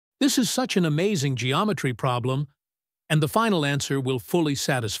This is such an amazing geometry problem, and the final answer will fully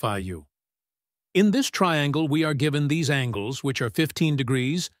satisfy you. In this triangle, we are given these angles, which are 15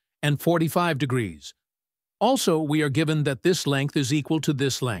 degrees and 45 degrees. Also, we are given that this length is equal to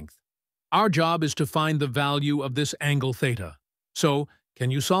this length. Our job is to find the value of this angle theta. So,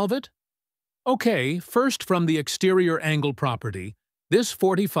 can you solve it? Okay, first from the exterior angle property, this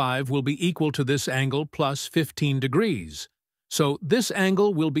 45 will be equal to this angle plus 15 degrees. So this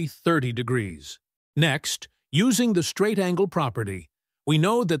angle will be 30 degrees. Next, using the straight angle property, we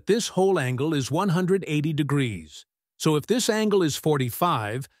know that this whole angle is 180 degrees. So if this angle is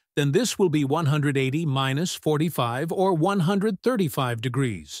 45, then this will be 180 minus 45, or 135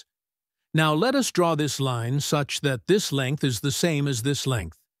 degrees. Now let us draw this line such that this length is the same as this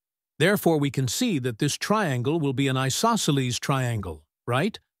length. Therefore, we can see that this triangle will be an isosceles triangle,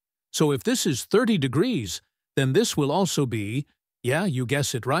 right? So if this is 30 degrees, then this will also be, yeah, you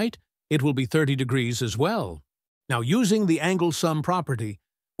guess it right, it will be 30 degrees as well. Now, using the angle sum property,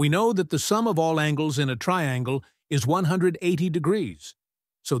 we know that the sum of all angles in a triangle is 180 degrees.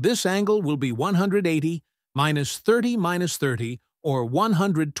 So this angle will be 180 minus 30, or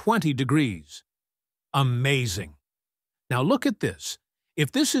 120 degrees. Amazing! Now look at this.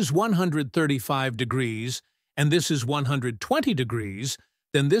 If this is 135 degrees and this is 120 degrees,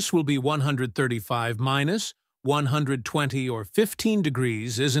 then this will be 135 minus 120, or 15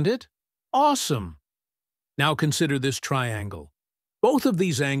 degrees, isn't it? Awesome! Now consider this triangle. Both of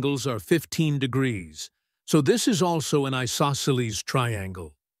these angles are 15 degrees, so this is also an isosceles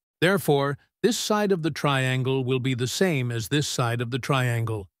triangle. Therefore, this side of the triangle will be the same as this side of the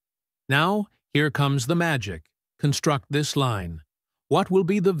triangle. Now, here comes the magic. Construct this line. What will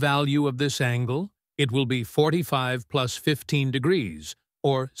be the value of this angle? It will be 45 plus 15 degrees,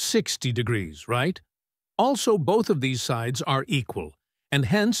 or 60 degrees, right? Also, both of these sides are equal, and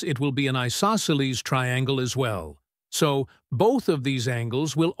hence it will be an isosceles triangle as well. So, both of these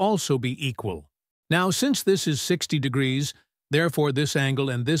angles will also be equal. Now, since this is 60 degrees, therefore this angle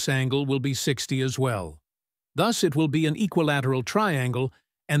and this angle will be 60 as well. Thus, it will be an equilateral triangle,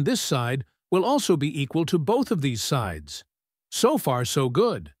 and this side will also be equal to both of these sides. So far, so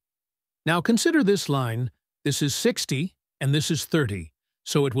good. Now consider this line. This is 60, and this is 30,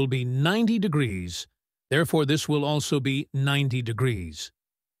 so it will be 90 degrees. Therefore, this will also be 90 degrees.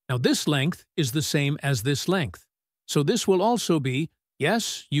 Now, this length is the same as this length, so this will also be,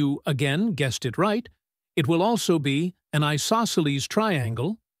 yes, you again guessed it right, it will also be an isosceles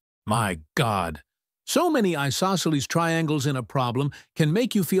triangle. My God! So many isosceles triangles in a problem can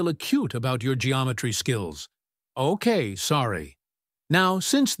make you feel acute about your geometry skills. Okay, sorry. Now,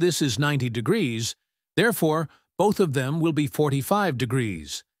 since this is 90 degrees, therefore, both of them will be 45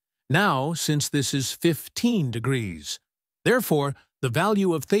 degrees. Now, since this is 15 degrees, therefore, the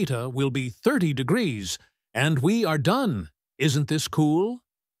value of theta will be 30 degrees, and we are done. Isn't this cool?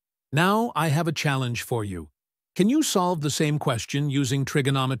 Now, I have a challenge for you. Can you solve the same question using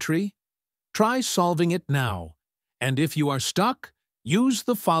trigonometry? Try solving it now, and if you are stuck, use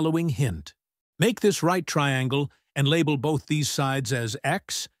the following hint. Make this right triangle and label both these sides as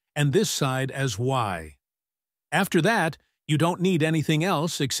x and this side as y. After that, you don't need anything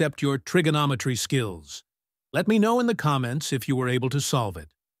else except your trigonometry skills. Let me know in the comments if you were able to solve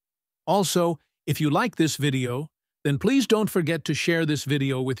it. Also, if you like this video, then please don't forget to share this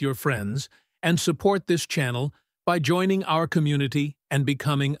video with your friends and support this channel by joining our community and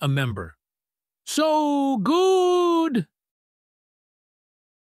becoming a member. So good!